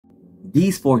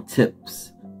These 4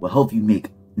 tips will help you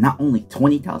make not only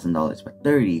 $20,000, but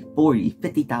 $30,000, $40,000,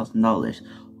 $50,000.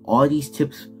 All these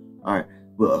tips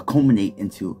will culminate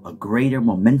into a greater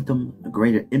momentum, a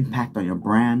greater impact on your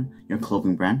brand, your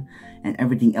clothing brand, and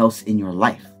everything else in your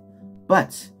life.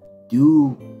 But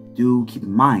do keep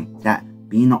in mind that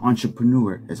being an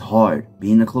entrepreneur is hard.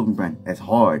 Being a clothing brand is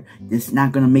hard. This is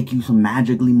not gonna make you some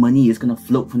magically money. It's gonna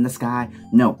float from the sky.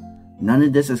 No, none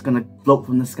of this is gonna float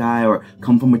from the sky or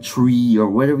come from a tree or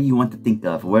whatever you want to think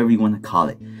of, or whatever you want to call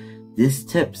it. These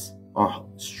tips are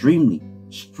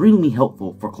extremely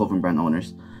helpful for clothing brand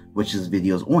owners, which this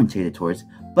video is orientated towards.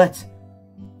 But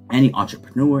any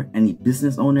entrepreneur, any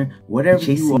business owner, whatever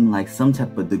chasing like some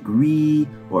type of degree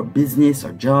or business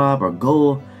or job or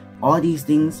goal, all these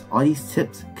things, all these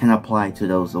tips can apply to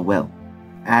those as well.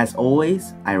 As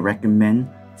always, I recommend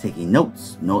taking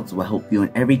notes. Notes will help you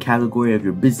in every category of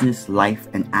your business, life,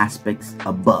 and aspects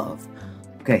above.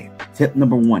 Okay, tip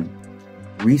number 1,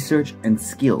 research and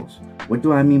skills. What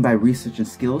do I mean by research and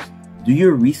skills? Do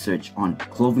your research on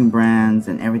clothing brands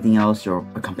and everything else, your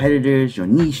competitors, your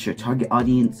niche, your target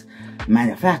audience,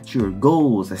 manufacturer,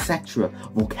 goals, etc.,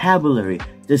 vocabulary.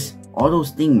 Just all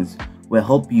those things will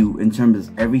help you in terms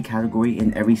of every category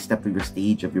and every step of your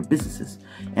stage of your businesses,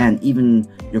 and even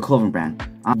your clothing brand.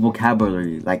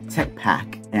 Vocabulary like tech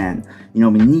pack, and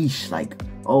niche like,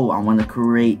 oh, I want to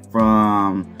create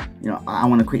I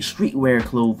want to create streetwear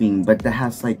clothing, but that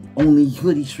has like only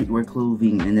hoodie streetwear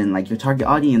clothing. And then like your target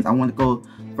audience, I want to go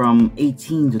from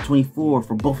 18 to 24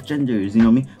 for both genders,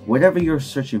 Whatever you're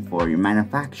searching for, your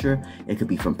manufacturer, it could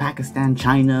be from Pakistan,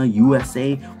 China,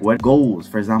 USA. What goals,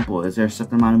 for example, is there a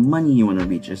certain amount of money you want to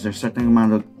reach? Is there a certain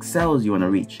amount of sales you want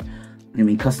to reach?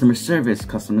 Customer service.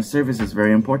 Customer service is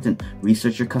very important.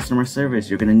 Research your customer service.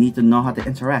 You're going to need to know how to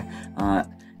interact.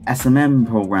 SMM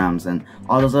programs and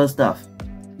all those other stuff.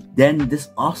 Then this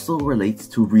also relates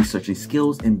to researching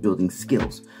skills and building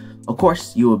skills. Of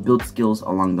course, you will build skills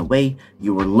along the way.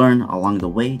 You will learn along the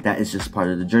way. That is just part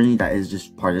of the journey. That is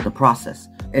just part of the process.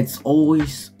 It's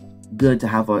always good to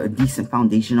have a decent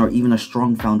foundation, or even a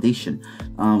strong foundation.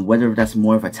 Whether that's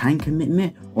more of a time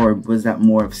commitment, or was that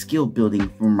more of skill building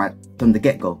from the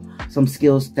get-go. Some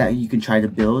skills that you can try to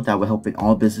build that will help in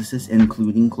all businesses,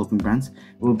 including clothing brands,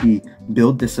 will be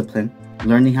build discipline,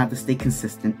 learning how to stay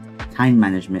consistent, time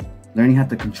management, learning how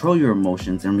to control your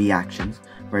emotions and reactions.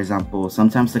 For example,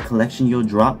 sometimes the collection you'll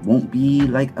drop won't be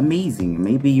like amazing.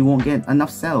 Maybe you won't get enough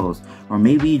sales, or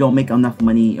maybe you don't make enough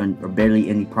money or barely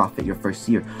any profit your first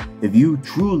year. If you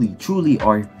truly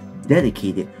are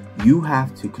dedicated, you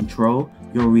have to control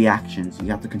your reactions. You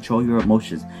have to control your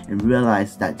emotions and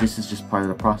realize that this is just part of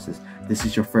the process. This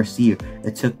is your first year.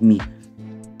 It took me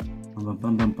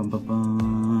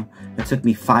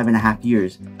 5.5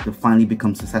 years to finally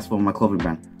become successful in my clothing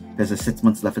brand. There's 6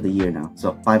 months left of the year now,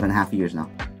 so 5.5 years now.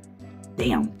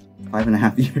 Damn,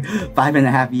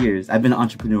 5.5 years. I've been an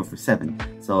entrepreneur for 7,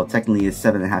 so technically it's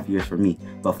 7.5 years for me,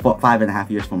 but 5.5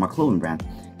 years for my clothing brand.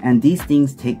 And these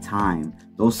things take time.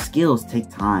 Those skills take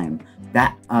time.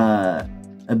 That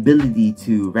ability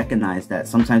to recognize that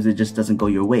sometimes it just doesn't go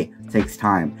your way takes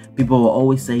time. People will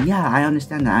always say, yeah, I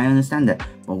understand that.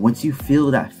 But once you feel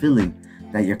that feeling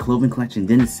that your clothing collection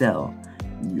didn't sell,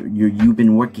 you've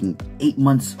been working 8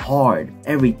 months hard,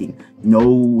 everything,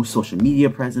 no social media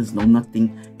presence, no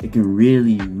nothing, it can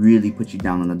really put you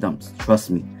down on the dumps.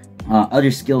 Trust me. Other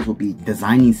skills will be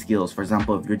designing skills. For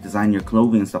example, if you're designing your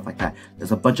clothing and stuff like that,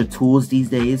 there's a bunch of tools these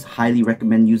days. Highly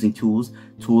recommend using tools.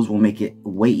 Tools will make it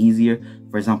way easier.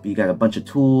 For example, you got a bunch of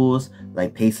tools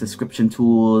like paid subscription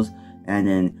tools, and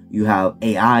then you have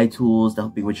AI tools to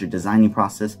help you with your designing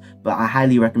process. But I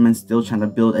highly recommend still trying to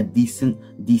build a decent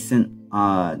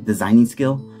designing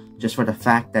skill, just for the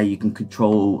fact that you can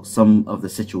control some of the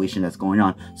situation that's going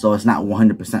on, so it's not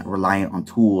 100% reliant on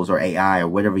tools or AI or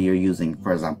whatever you're using,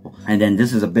 for example. And then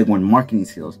this is a big one, marketing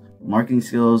skills. Marketing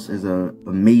skills is an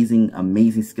amazing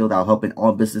skill that will help in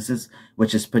all businesses,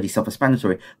 which is pretty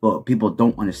self-explanatory. But what people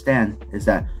don't understand is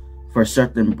that for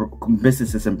certain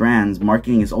businesses and brands,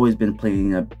 marketing always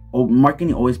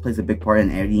plays a big part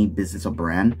in any business or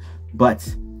brand. But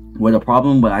what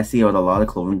I see with a lot of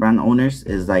clothing brand owners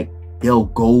is like, they'll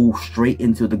go straight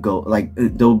into the goal, like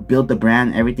they'll build the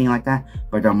brand, everything like that,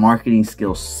 but their marketing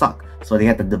skills suck, so they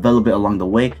have to develop it along the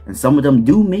way. And some of them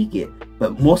do make it,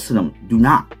 but most of them do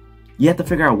not. You have to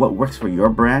figure out what works for your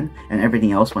brand and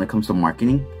everything else when it comes to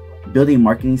marketing. Building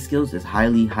marketing skills is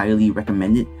highly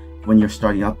recommended when you're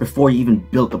starting out, before you even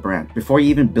build the brand.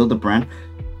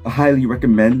 I highly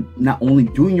recommend not only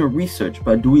doing your research,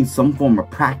 but doing some form of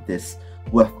practice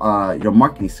with your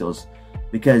marketing skills,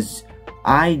 because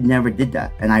I never did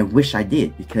that, and I wish I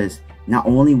did, because not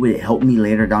only would it help me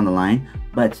later down the line,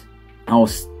 but I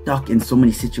was stuck in so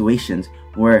many situations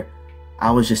where I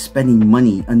was just spending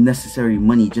money, unnecessary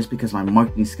money, just because my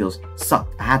marketing skills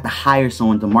sucked. I had to hire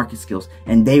someone to market skills,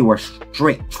 and they were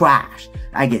straight trash.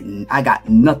 I got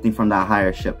nothing from that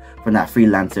hireship, from that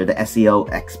freelancer, the SEO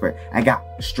expert. I got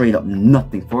straight up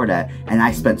nothing for that, and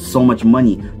I spent so much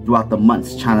money throughout the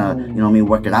months trying to, you know what I mean,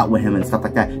 work it out with him and stuff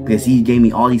like that, because he gave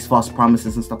me all these false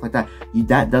promises and stuff like that.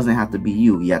 That doesn't have to be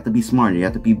you. You have to be smarter. You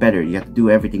have to be better. You have to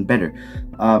do everything better.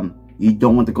 You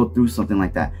don't want to go through something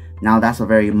like that. Now, that's a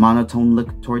very monotone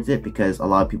look towards it, because a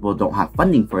lot of people don't have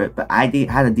funding for it, but I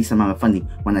had a decent amount of funding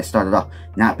when I started off.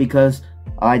 Not because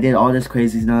I did all this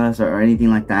craziness or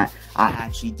anything like that. I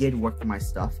actually did work for my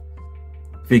stuff.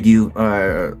 If you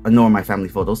ignore my family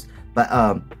photos. But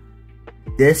all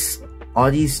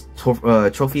these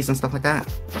trophies and stuff like that,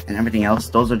 and everything else,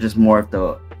 those are just more of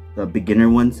the beginner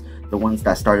ones, the ones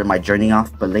that started my journey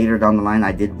off. But later down the line,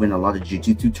 I did win a lot of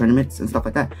jiu-jitsu tournaments and stuff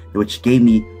like that, which gave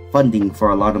me funding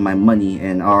for a lot of my money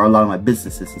or a lot of my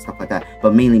businesses and stuff like that,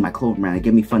 but mainly my clothing brand. It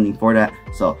gave me funding for that,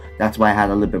 so that's why I had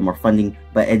a little bit more funding.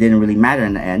 But it didn't really matter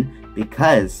in the end,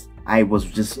 because I was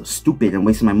just stupid and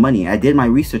wasting my money. I did my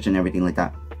research and everything like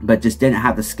that, but just didn't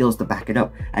have the skills to back it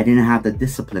up. I didn't have the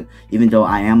discipline, even though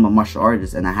I am a martial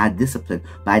artist and I had discipline,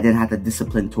 but I didn't have the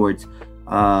discipline towards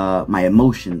my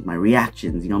emotions, my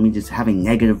reactions, you know what I mean, just having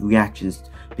negative reactions,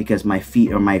 because my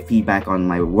feedback on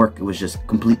my work, it was just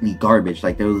completely garbage.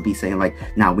 Like, they would be saying like,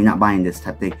 nah, we're not buying this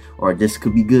type thing, or this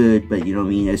could be good, but you know what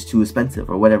I mean, it's too expensive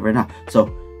or whatever not.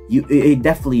 So it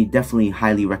definitely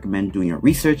highly recommend doing your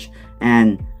research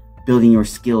and building your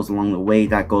skills along the way.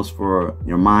 That goes for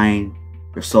your mind,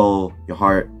 your soul, your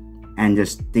heart, and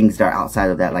just things that are outside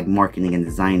of that, like marketing and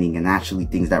designing, and actually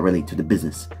things that relate to the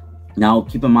business. Now,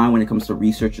 keep in mind, when it comes to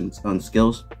research and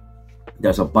skills,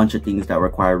 there's a bunch of things that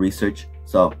require research.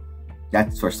 So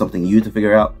that's for something you to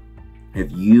figure out.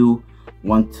 If you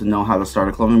want to know how to start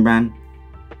a clothing brand,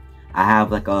 I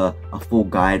have like a full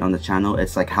guide on the channel.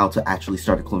 It's like how to actually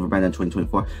start a clothing brand in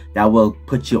 2024. That will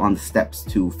put you on the steps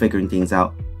to figuring things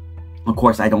out. Of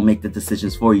course, I don't make the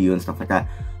decisions for you and stuff like that.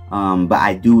 But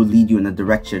I do lead you in a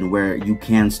direction where you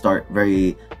can start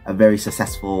a very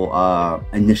successful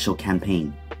initial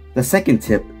campaign. The second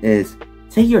tip is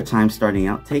take your time starting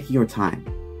out. Take your time.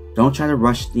 Don't try to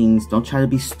rush things. Don't try to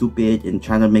be stupid and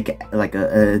try to make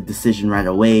a decision right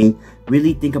away.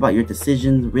 Really think about your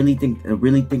decisions. Really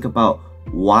think about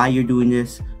why you're doing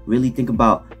this. Really think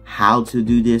about how to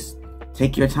do this.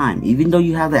 Take your time. Even though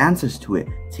you have the answers to it,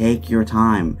 take your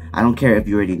time. I don't care if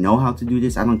you already know how to do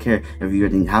this. I don't care if you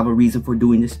already have a reason for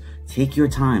doing this. Take your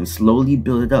time. Slowly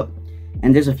build it up.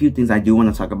 And there's a few things I do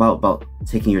want to talk about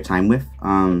taking your time with.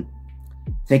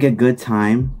 Take a good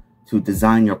time to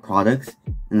design your products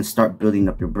and start building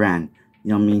up your brand.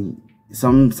 You know what I mean?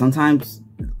 Sometimes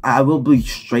I will be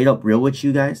straight up real with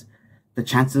you guys. The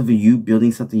chances of you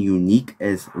building something unique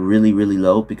is really, really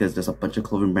low, because there's a bunch of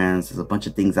clothing brands, there's a bunch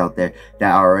of things out there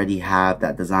that already have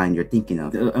that design you're thinking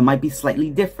of. It might be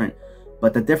slightly different,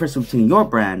 but the difference between your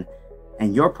brand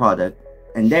and your product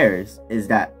and theirs is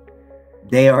that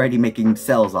they're already making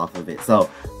sales off of it. So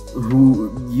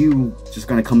you just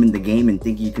gonna come in the game and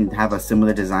think you can have a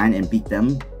similar design and beat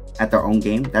them at their own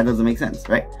game? That doesn't make sense,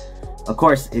 right? Of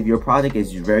course, if your product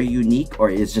is very unique or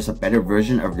is just a better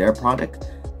version of their product,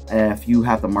 if you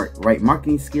have the right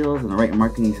marketing skills and the right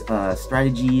marketing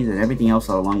strategies and everything else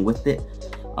along with it,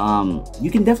 you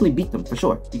can definitely beat them, for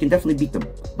sure. You can definitely beat them.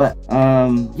 But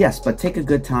yes, but take a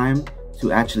good time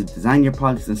to actually design your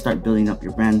products and start building up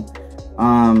your brand.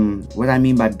 What I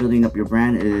mean by building up your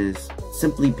brand is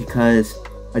simply because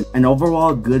an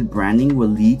overall good branding will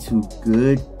lead to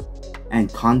good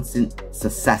and constant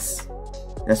success.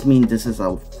 That means this is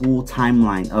a full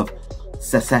timeline of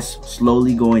success,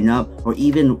 slowly going up, or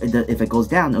even if it goes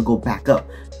down, it'll go back up.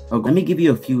 Let me give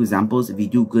you a few examples if you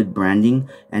do good branding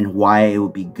and why it will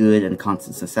be good and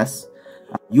constant success.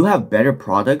 You have better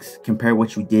products compared to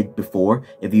what you did before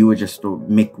if you were just to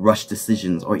make rush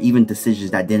decisions, or even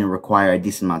decisions that didn't require a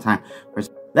decent amount of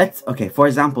time. For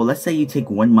example, let's say you take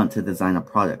 1 month to design a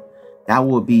product. That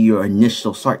will be your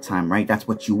initial start time, right? That's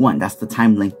what you want. That's the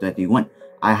time length that you want.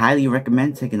 I highly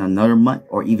recommend taking another month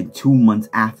or even 2 months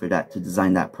after that to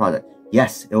design that product.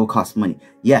 Yes, it will cost money.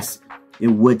 Yes, it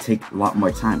would take a lot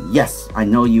more time. Yes, I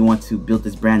know you want to build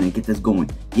this brand and get this going.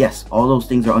 Yes, all those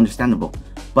things are understandable.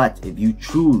 But if you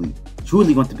truly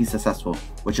want to be successful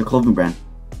with your clothing brand,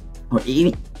 or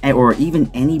even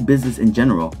any business in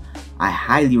general, I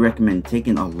highly recommend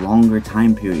taking a longer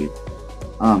time period.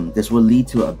 This will lead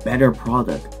to a better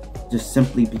product, just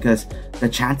simply because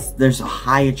there's a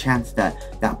higher chance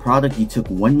that that product you took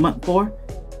 1 month for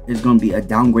is going to be a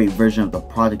downgrade version of the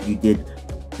product you did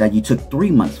that you took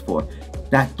 3 months for.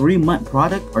 That 3-month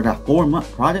product or that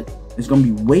 4-month product is going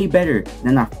to be way better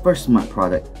than that first month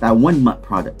product, that 1-month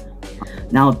product.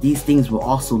 Now, these things will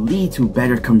also lead to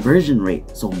better conversion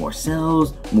rate. So more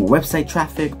sales, more website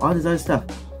traffic, all this other stuff.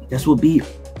 This will be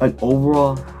an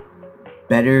overall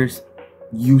better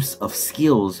use of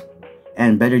skills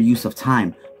and better use of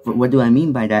time. But what do I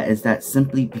mean by that is that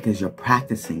simply because you're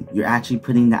practicing, you're actually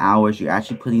putting the hours, you're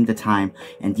actually putting the time,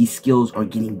 and these skills are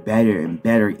getting better and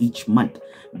better each month.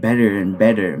 Better and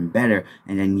better and better.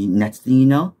 And then next thing you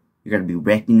know, you're going to be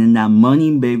reckoning in that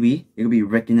money, baby. You're going to be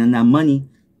reckoning in that money.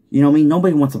 You know what I mean?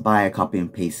 Nobody wants to buy a copy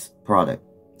and paste product.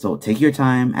 So take your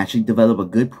time, actually develop a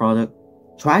good product.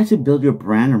 Try to build your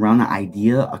brand around an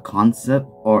idea, a concept,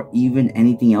 or even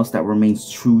anything else that remains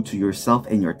true to yourself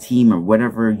and your team or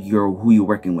whatever who you're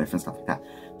working with and stuff like that.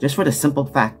 Just for the simple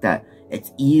fact that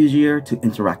it's easier to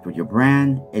interact with your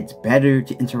brand. It's better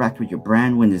to interact with your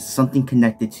brand when there's something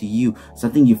connected to you,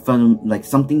 something you felt like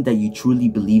something that you truly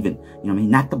believe in. You know what I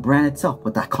mean? Not the brand itself,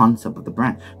 but that concept of the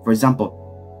brand. For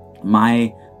example,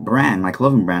 my brand, my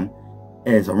clothing brand,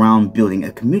 is around building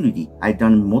a community. I've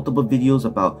done multiple videos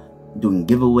about doing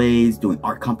giveaways, doing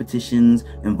art competitions,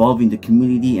 involving the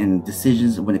community and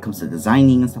decisions when it comes to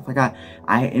designing and stuff like that.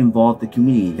 I involve the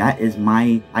community. That is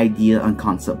my idea and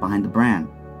concept behind the brand.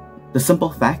 The simple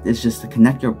fact is just to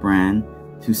connect your brand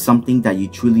to something that you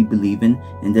truly believe in,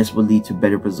 and this will lead to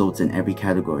better results in every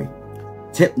category.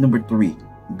 Tip number 3,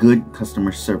 good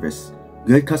customer service.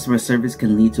 Good customer service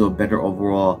can lead to a better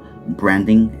overall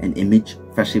branding and image,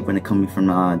 especially when it comes from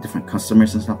different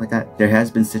customers and stuff like that. There has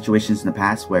been situations in the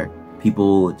past where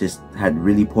people just had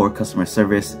really poor customer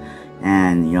service,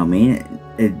 and you know what I mean,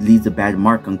 it leaves a bad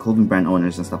mark on clothing brand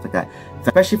owners and stuff like that.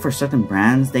 Especially for certain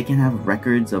brands, they can have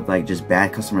records of like just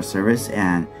bad customer service,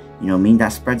 and you know what I mean, that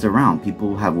spreads around.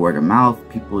 People have word of mouth,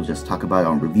 people just talk about it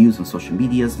on reviews on social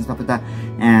medias and stuff like that,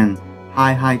 and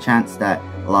high chance that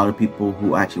a lot of people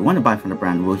who actually want to buy from the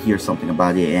brand will hear something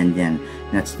about it, and then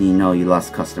next thing you know, you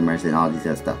lost customers and all these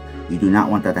other stuff. You do not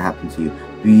want that to happen to you.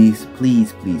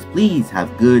 Please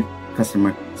have good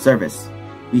customer service.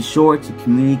 Be sure to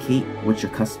communicate with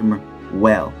your customer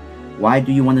well. Why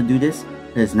do you want to do this?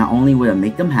 Because not only will it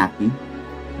make them happy,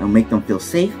 it'll make them feel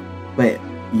safe, but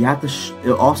you have to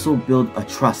it'll also build a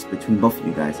trust between both of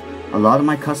you guys. A lot of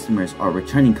my customers are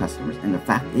returning customers, and the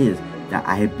fact is that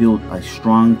I have built a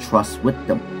strong trust with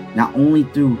them, not only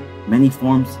through many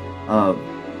forms of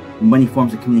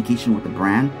communication with the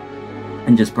brand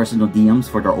and just personal DMs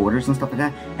for their orders and stuff like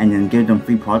that, and then give them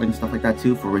free product and stuff like that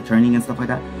too for returning and stuff like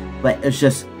that. But it's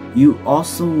just, you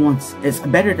also want, it's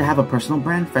better to have a personal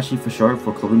brand, especially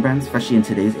for clothing brands, especially in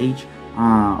today's age,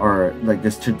 or like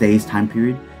today's time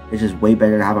period. It's just way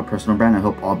better to have a personal brand. I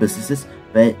hope all businesses,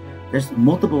 but there's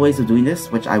multiple ways of doing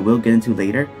this, which I will get into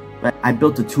later. But I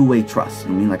built a two-way trust, you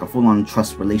know what I mean, like a full-on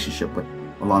trust relationship with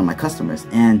a lot of my customers,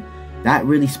 and that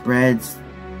really spreads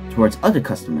towards other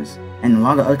customers. And a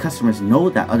lot of other customers know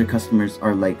that other customers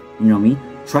are like, you know what I mean,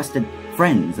 trusted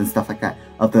friends and stuff like that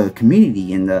of the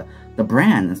community and the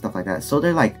brand and stuff like that. So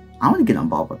they're like, I want to get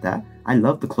involved with that. I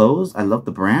love the clothes, I love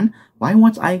the brand. Why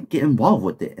won't I get involved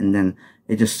with it? And then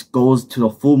it just goes to the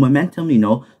full momentum, you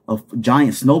know, of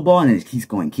giant snowball, and it keeps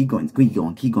going.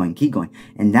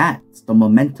 And that's the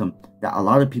momentum that a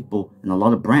lot of people and a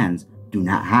lot of brands do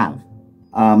not have.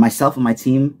 Myself and my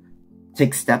team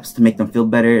take steps to make them feel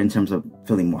better in terms of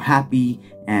feeling more happy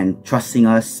and trusting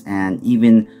us, and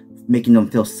even making them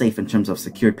feel safe in terms of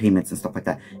secured payments and stuff like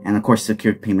that. And of course,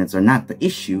 secured payments are not the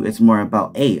issue. It's more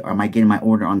about, hey, am I getting my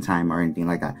order on time or anything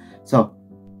like that? So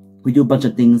we do a bunch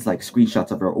of things like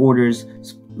screenshots of our orders.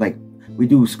 Like we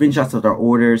do screenshots of our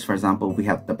orders. For example, we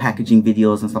have the packaging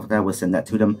videos and stuff like that. We'll send that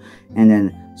to them. And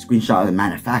then screenshot of the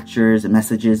manufacturers and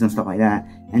messages and stuff like that.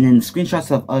 And then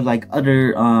screenshots of like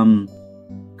other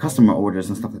customer orders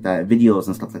and stuff like that, videos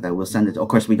and stuff like that. We'll send it. Of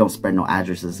course, we don't spread no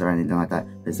addresses or anything like that,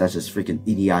 because that's just freaking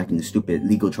idiotic and stupid.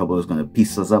 Legal trouble is going to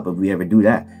piece us up if we ever do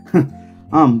that.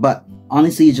 But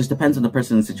honestly, it just depends on the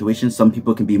person and the situation. Some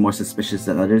people can be more suspicious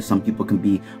than others. Some people can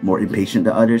be more impatient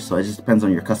than others. So it just depends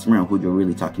on your customer and who you're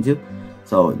really talking to.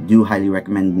 So do highly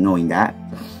recommend knowing that.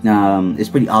 It's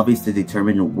pretty obvious to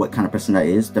determine what kind of person that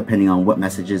is, depending on what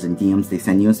messages and DMs they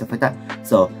send you and stuff like that.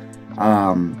 So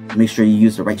make sure you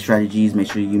use the right strategies,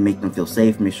 make sure you make them feel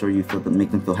safe, make sure you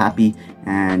make them feel happy,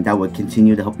 and that will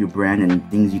continue to help your brand and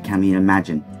things you can't even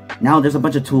imagine. Now there's a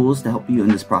bunch of tools to help you in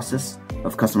this process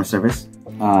of customer service.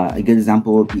 A good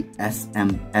example would be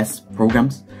SMS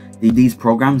programs. These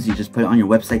programs, you just put it on your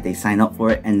website, they sign up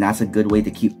for it, and that's a good way to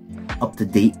keep up to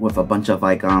date with a bunch of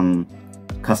like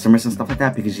customers and stuff like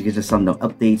that, because you can just send them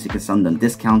updates, you can send them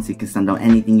discounts, you can send them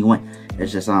anything you want.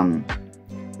 It's just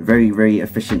very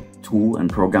efficient tool and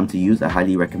program to use. I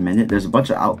highly recommend it. There's a bunch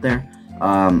of out there.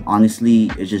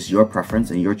 Honestly, it's just your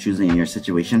preference and your choosing in your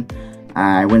situation.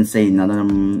 I wouldn't say none of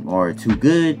them are too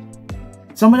good.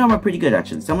 Some of them are pretty good,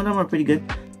 actually. Some of them are pretty good,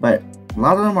 but a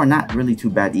lot of them are not really too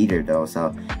bad either, though.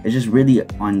 So it's just really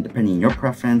on depending on your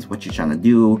preference, what you're trying to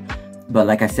do. But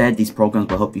like I said, these programs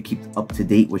will help you keep up to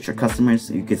date with your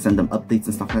customers. You can send them updates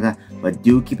and stuff like that. But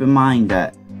do keep in mind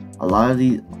that a lot of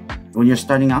these, when you're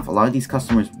starting off, a lot of these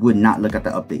customers would not look at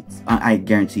the updates. I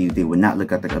guarantee you they would not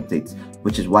look at the updates,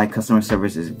 which is why customer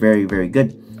service is very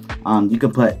good. You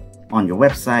can put on your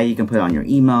website, you can put it on your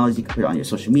emails, you can put it on your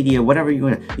social media, whatever you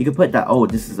want. You can put that, oh,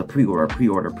 this is a pre-order.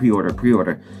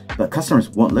 But customers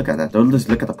won't look at that. They'll just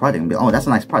look at the product and be, oh, that's a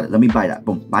nice product, let me buy that.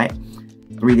 Boom, buy it.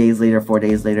 3 days later, 4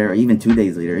 days later, or even 2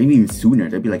 days later, even sooner,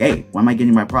 they'll be like, hey, when am I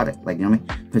getting my product? Like, you know what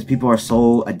I mean? Because people are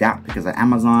so adapt because of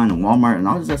Amazon and Walmart and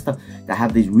all this other stuff that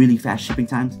have these really fast shipping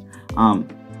times.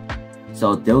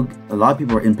 So a lot of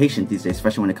people are impatient these days,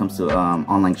 especially when it comes to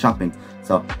online shopping.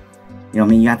 So, you know what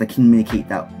I mean? You have to communicate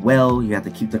that well. You have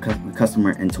to keep the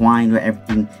customer entwined with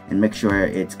everything and make sure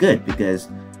it's good, because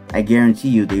I guarantee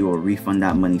you they will refund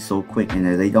that money so quick. And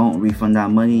if they don't refund that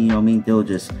money, you know what I mean? They'll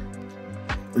just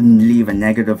leave a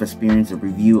negative experience, a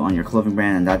review on your clothing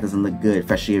brand, and that doesn't look good,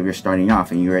 especially if you're starting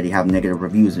off and you already have negative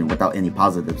reviews and without any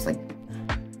positives. Like,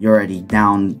 you're already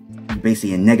down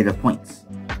basically in negative points.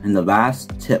 And the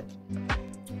last tip,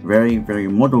 very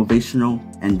motivational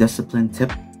and disciplined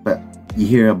tip, but you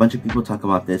hear a bunch of people talk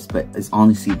about this, but it's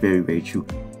honestly very true.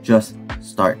 Just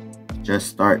start.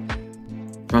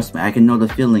 Trust me, I can know the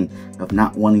feeling of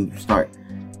not wanting to start.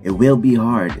 It will be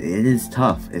hard. It is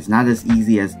tough. It's not as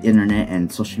easy as internet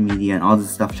and social media and all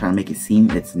this stuff trying to make it seem.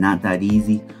 It's not that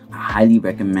easy. I highly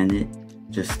recommend it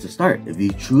just to start. If you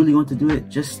truly want to do it,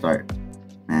 just start.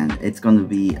 And it's going to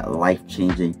be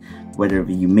life-changing, whether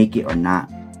you make it or not.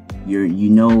 You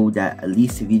know that at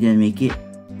least if you didn't make it,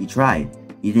 you tried.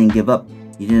 You didn't give up.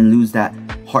 You didn't lose that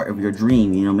heart of your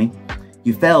dream, you know what I mean?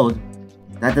 You failed.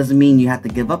 That doesn't mean you have to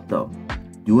give up, though.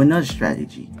 Do another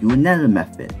strategy, do another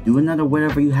method, do another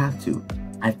whatever you have to.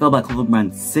 I failed my clothing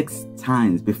brand 6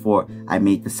 times before I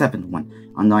made the 7th one.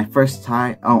 On my first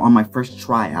try,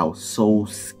 I was so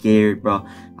scared, bro.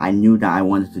 I knew that I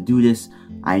wanted to do this.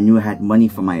 I knew I had money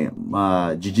for my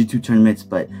jiu-jitsu tournaments,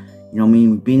 but you know what I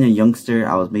mean? Being a youngster,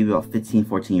 I was maybe about 15,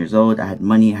 14 years old. I had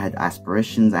money, I had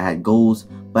aspirations, I had goals,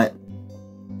 but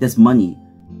this money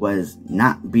was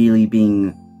not really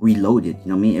being reloaded, you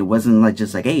know what I mean? It wasn't like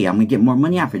just like, hey, I'm gonna get more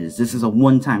money after this. This is a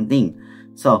one-time thing.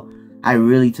 So I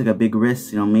really took a big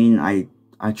risk, you know what I mean?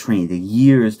 I trained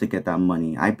years to get that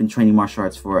money. I've been training martial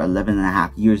arts for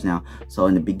 11.5 years now. So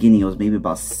in the beginning, it was maybe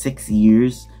about 6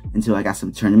 years until I got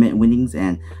some tournament winnings,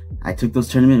 and I took those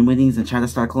tournament winnings and tried to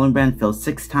start a clothing brand, failed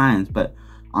 6 times, but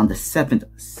on the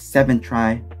seventh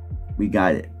try, we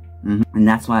got it. And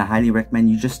that's why I highly recommend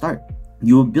you just start.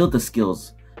 You will build the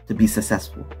skills to be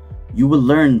successful. You will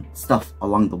learn stuff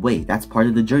along the way. That's part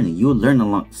of the journey. You will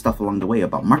learn stuff along the way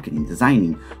about marketing,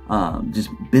 designing, just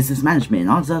business management and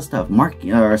all this other stuff,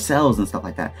 marketing or sales and stuff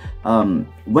like that.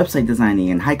 Website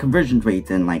designing and high conversion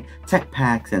rates and like tech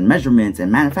packs and measurements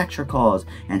and manufacturer calls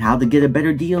and how to get a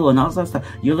better deal and all this other stuff.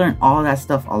 You learn all that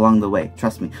stuff along the way.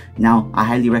 Trust me. Now, I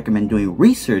highly recommend doing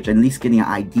research, at least getting an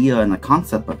idea and a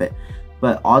concept of it.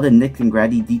 But all the nitty and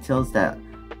gritty details that,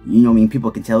 you know what I mean,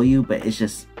 people can tell you, but it's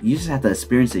just, you just have to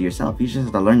experience it yourself. You just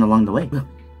have to learn along the way.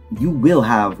 You will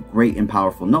have great and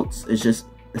powerful notes. It's just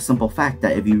a simple fact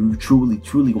that if you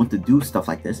truly want to do stuff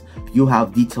like this, you'll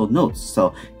have detailed notes.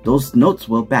 So those notes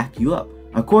will back you up.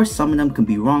 Of course, some of them can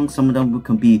be wrong. Some of them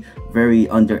can be very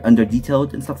under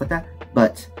detailed and stuff like that.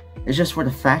 But it's just for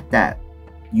the fact that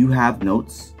you have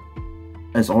notes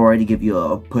has already give you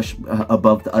a push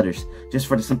above the others. Just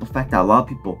for the simple fact that a lot of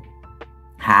people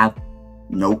have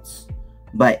notes,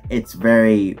 but it's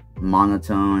very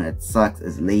monotone, it sucks,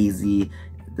 it's lazy,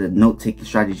 the note-taking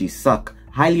strategies suck.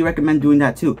 Highly recommend doing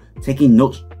that too.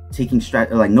 Note-taking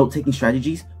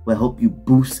strategies will help you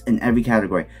boost in every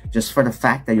category. Just for the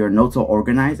fact that your notes are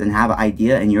organized and have an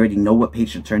idea and you already know what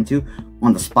page to turn to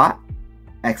on the spot,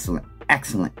 excellent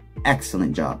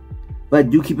job. But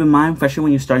do keep in mind, especially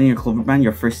when you're starting your clothing brand,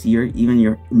 your first year,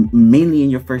 mainly in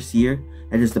your first year,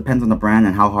 it just depends on the brand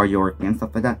and how hard you're working and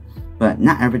stuff like that. But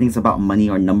not everything's about money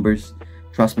or numbers.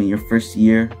 Trust me, your first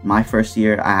year, my first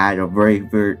year, I have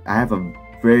a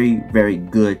very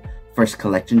good first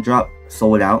collection drop,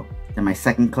 sold out. Then my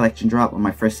second collection drop on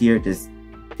my first year just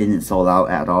didn't sold out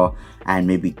at all. I had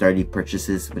maybe 30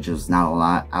 purchases, which was not a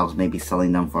lot. I was maybe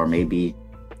selling them for maybe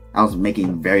I was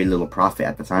making very little profit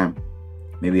at the time,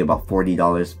 maybe about $40,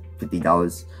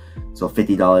 $50. So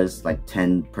 $50, like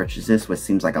 10 purchases, which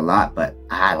seems like a lot, but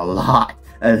I had a lot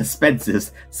of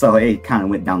expenses, so it kind of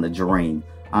went down the drain.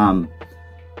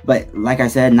 But like I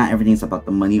said, not everything's about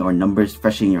the money or numbers.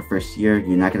 Especially in your first year,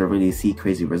 you're not gonna really see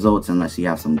crazy results unless you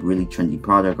have some really trendy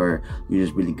product, or you're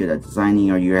just really good at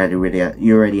designing, or you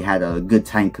already had a good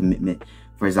time commitment.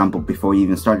 For example, before you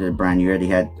even started the brand, you already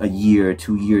had a year,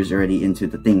 2 years already into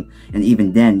the thing, and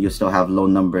even then you'll still have low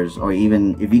numbers. Or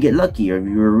even if you get lucky, or if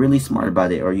you were really smart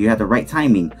about it, or you had the right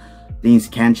timing, things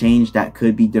can change. That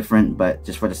could be different, but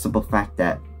just for the simple fact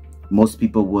that most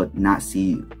people would not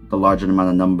see the larger amount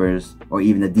of numbers, or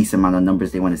even the decent amount of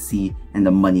numbers they want to see, and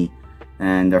the money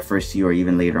in their first year, or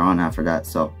even later on after that.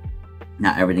 So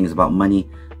not everything is about money.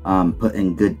 Put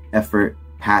in good effort,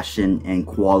 passion, and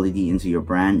quality into your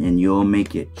brand, and you'll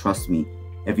make it. Trust me.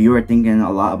 If you are thinking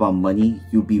a lot about money,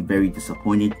 you'll be very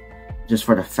disappointed. Just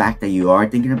for the fact that you are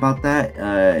thinking about that,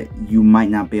 you might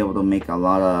not be able to make a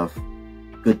lot of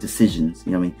good decisions.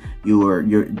 You know what I mean?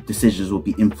 Your decisions will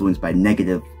be influenced by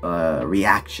negative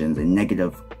reactions and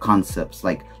negative concepts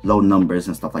like low numbers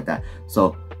and stuff like that.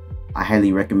 So I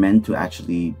highly recommend to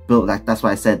actually build that. That's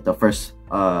why I said the first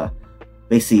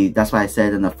basically that's why I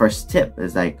said in the first tip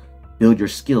is like, build your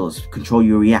skills, control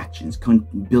your reactions,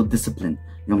 build discipline.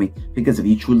 You know what I mean? Because if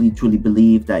you truly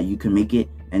believe that you can make it,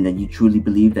 and then you truly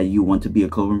believe that you want to be a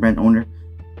clothing brand owner,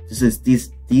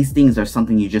 these things are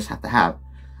something you just have to have.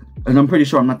 And I'm pretty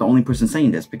sure I'm not the only person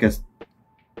saying this, because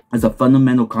it's a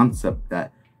fundamental concept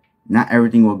that not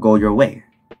everything will go your way.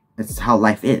 It's how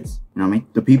life is. You know what I mean?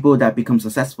 The people that become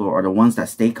successful are the ones that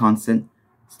stay constant,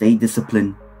 stay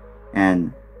disciplined,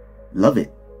 and love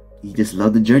it. You just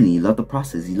love the journey, you love the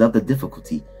process, you love the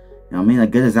difficulty. You know what I mean? A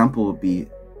good example would be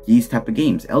these type of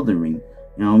games, Elden Ring.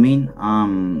 You know what I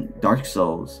mean? Dark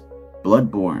Souls,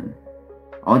 Bloodborne.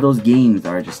 All those games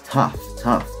are just tough.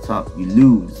 You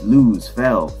lose,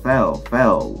 fail,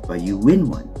 but you win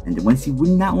one. And then once you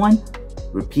win that one,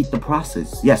 repeat the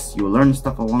process. Yes, you'll learn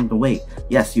stuff along the way.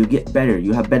 Yes, you'll get better.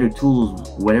 You have better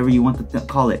tools, whatever you want to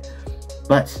call it.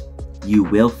 But you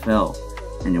will fail.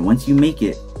 And then once you make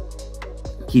it,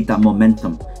 keep that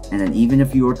momentum. And then even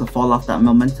if you were to fall off that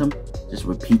momentum, just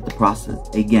repeat the process.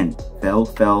 Again, fail.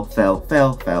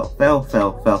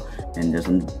 And there's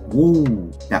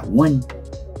that one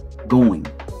going.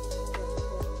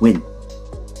 Win.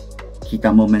 Keep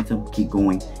that momentum, keep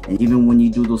going. And even when you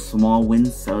do those small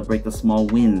wins, celebrate the small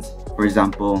wins. For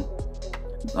example,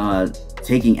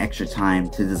 taking extra time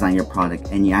to design your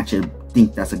product, and you actually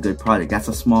think that's a good product. That's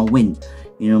a small win.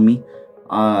 You know what I mean?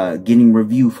 Getting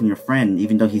review from your friend,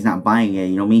 even though he's not buying it,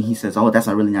 you know what I mean? He says, oh, that's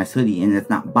a really nice hoodie, and it's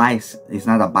not biased. It's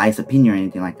not a biased opinion or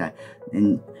anything like that.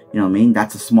 And you know what I mean?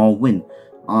 That's a small win.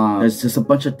 There's just a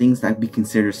bunch of things that we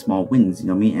consider small wins, you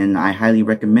know what I mean? And I highly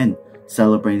recommend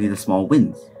celebrating the small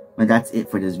wins. But that's it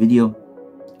for this video.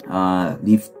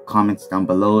 Leave comments down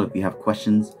below if you have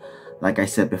questions. Like I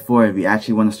said before, if you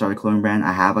actually want to start a clothing brand,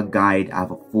 I have a guide. I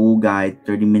have a full guide,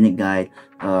 30-minute guide,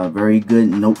 very good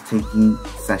note-taking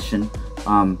session.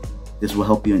 This will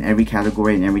help you in every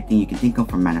category and everything you can think of,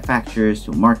 from manufacturers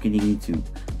to marketing to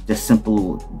just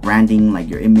simple branding, like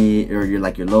your image or your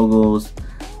logos,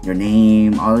 your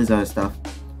name, all this other stuff.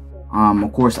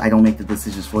 Of course, I don't make the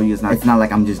decisions for you. It's not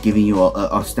like I'm just giving you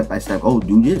a step-by-step, oh,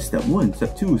 do this, step 1,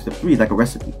 step 2, step 3, like a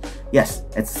recipe. Yes,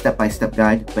 it's a step-by-step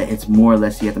guide, but it's more or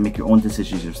less you have to make your own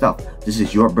decisions yourself. This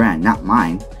is your brand, not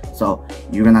mine. So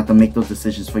you're gonna have to make those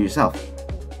decisions for yourself.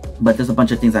 But there's a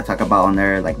bunch of things I talk about on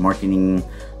there, like marketing,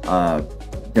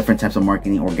 different types of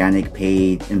marketing, organic,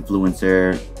 paid,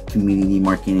 influencer, community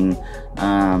marketing. You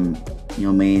know what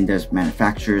I mean? There's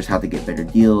manufacturers, how to get better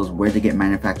deals, where to get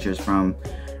manufacturers from.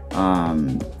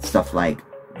 Stuff like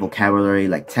vocabulary,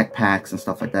 like tech packs and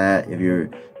stuff like that. If you're, you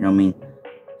know what I mean,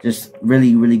 just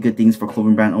really good things for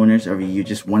clothing brand owners, or if you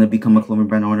just want to become a clothing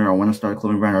brand owner, or want to start a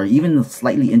clothing brand, or even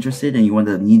slightly interested and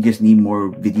you just need more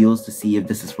videos to see if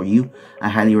this is for you, I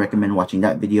highly recommend watching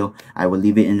that video. I will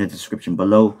leave it in the description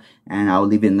below, and I will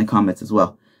leave it in the comments as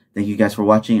well. Thank you guys for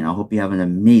watching, and I hope you have an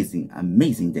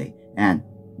amazing day. And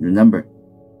remember,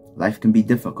 life can be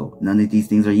difficult. None of these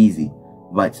things are easy,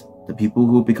 but the people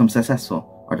who become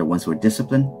successful are the ones who are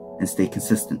disciplined and stay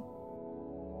consistent.